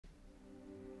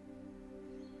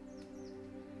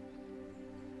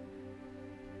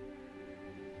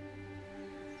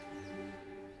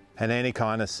An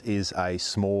Antechinus is a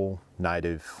small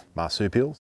native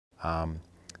marsupial.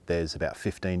 There's about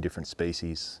 15 different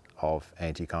species of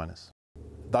Antechinus.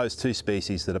 Those two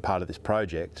species that are part of this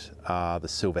project are the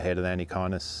silver-headed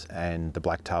Antechinus and the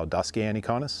black-tailed dusky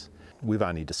Antechinus. We've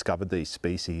only discovered these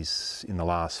species in the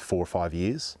last 4 or 5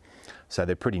 years, so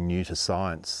they're pretty new to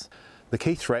science. The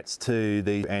key threats to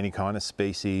the Antechinus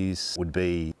species would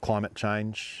be climate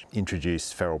change,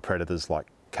 introduced feral predators like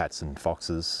cats and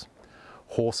foxes,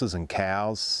 horses and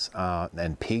cows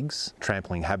and pigs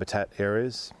trampling habitat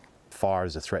areas. Fire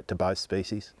is a threat to both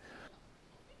species.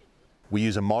 We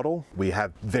use a model. We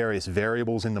have various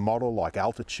variables in the model like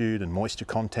altitude and moisture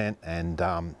content and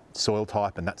soil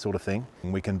type and that sort of thing.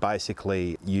 And we can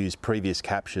basically use previous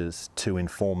captures to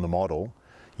inform the model,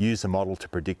 use the model to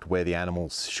predict where the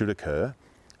animals should occur,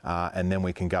 and then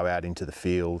we can go out into the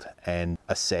field and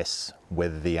assess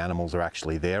whether the animals are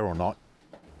actually there or not.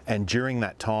 And during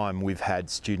that time, we've had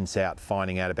students out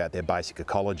finding out about their basic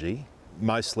ecology,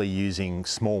 mostly using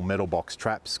small metal box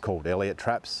traps called Elliott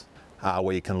traps,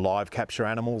 where you can live capture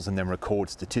animals and then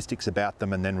record statistics about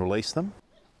them and then release them.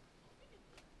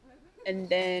 And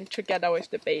then together with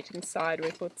the bait inside,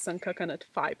 we put some coconut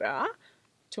fiber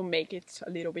to make it a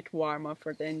little bit warmer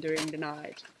for them during the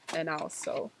night, and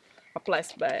also a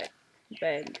plastic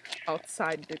bag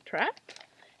outside the trap,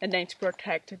 and then to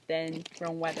protect them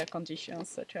from weather conditions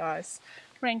such as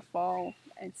rainfall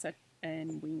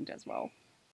and wind as well.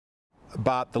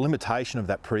 But the limitation of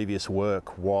that previous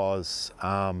work was,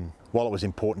 while it was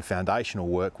important foundational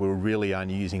work, we were really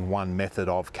only using one method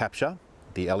of capture,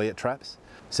 the Elliott traps.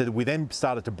 So we then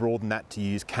started to broaden that to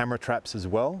use camera traps as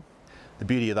well. The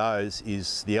beauty of those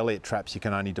is the Elliott traps you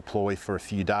can only deploy for a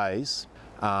few days.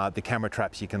 The camera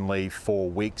traps you can leave for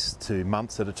weeks to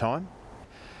months at a time.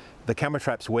 The camera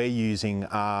traps we're using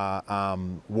are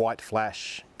white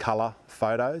flash colour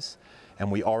photos,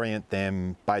 and we orient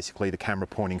them, basically the camera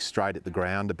pointing straight at the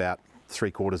ground about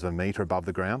 3/4 of a metre above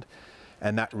the ground,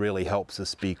 and that really helps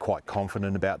us be quite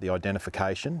confident about the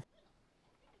identification.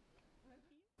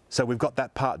 So we've got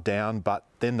that part down, but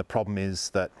then the problem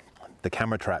is that the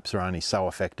camera traps are only so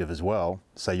effective as well,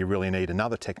 so you really need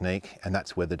another technique, and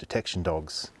that's where the detection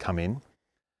dogs come in.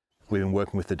 We've been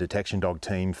working with the detection dog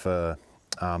team for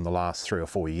the last 3 or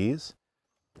 4 years.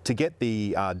 To get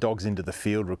the dogs into the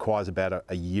field requires about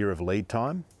a year of lead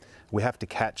time. We have to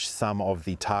catch some of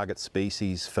the target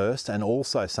species first and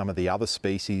also some of the other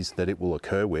species that it will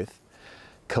occur with,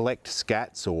 collect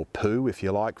scats or poo, if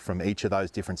you like, from each of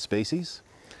those different species,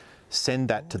 send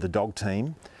that to the dog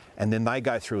team, and then they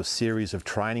go through a series of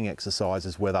training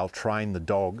exercises where they'll train the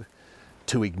dog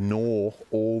to ignore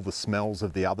all the smells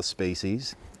of the other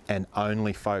species and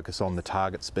only focus on the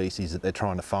target species that they're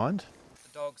trying to find.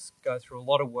 Dogs go through a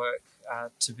lot of work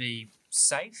to be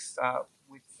safe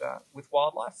with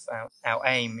wildlife. Our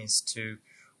aim is to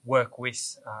work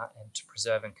with and to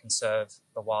preserve and conserve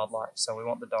the wildlife. So we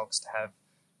want the dogs to have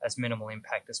as minimal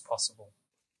impact as possible.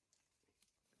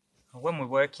 When we're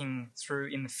working through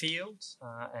in the field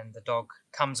and the dog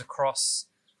comes across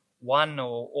one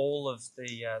or all of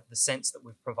the scents that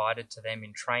we've provided to them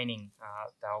in training,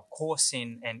 they'll course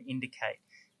in and indicate.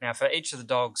 Now for each of the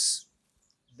dogs,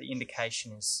 the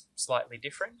indication is slightly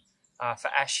different. For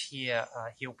Ash here,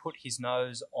 he'll put his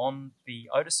nose on the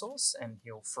odour source and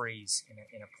he'll freeze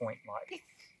in a point-like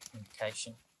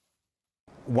indication.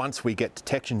 Once we get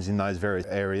detections in those various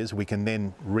areas, we can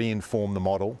then re-inform the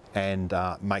model and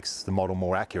makes the model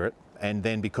more accurate. And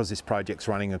then because this project's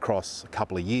running across a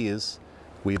couple of years,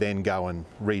 we then go and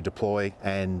redeploy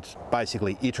and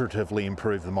basically iteratively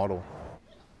improve the model.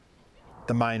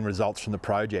 The main results from the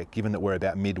project, given that we're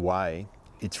about midway,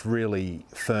 it's really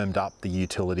firmed up the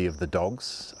utility of the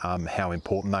dogs, how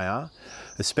important they are,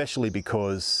 especially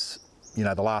because, you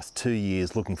know, the last 2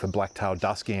 years looking for black-tailed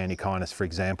dusky Antechinus, for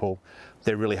example,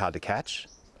 they're really hard to catch,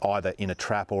 either in a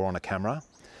trap or on a camera,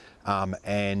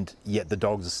 and yet the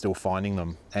dogs are still finding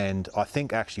them. And I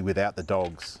think actually without the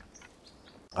dogs,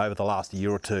 over the last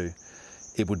year or two,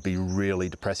 it would be really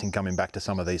depressing coming back to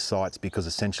some of these sites because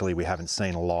essentially we haven't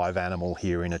seen a live animal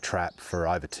here in a trap for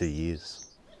over 2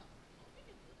 years.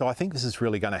 So I think this is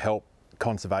really going to help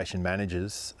conservation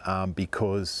managers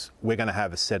because we're going to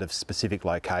have a set of specific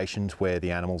locations where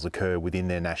the animals occur within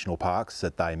their national parks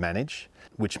that they manage,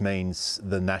 which means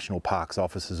the national parks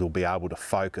officers will be able to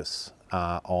focus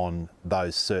on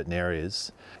those certain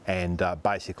areas and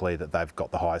basically that they've got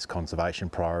the highest conservation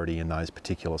priority in those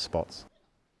particular spots.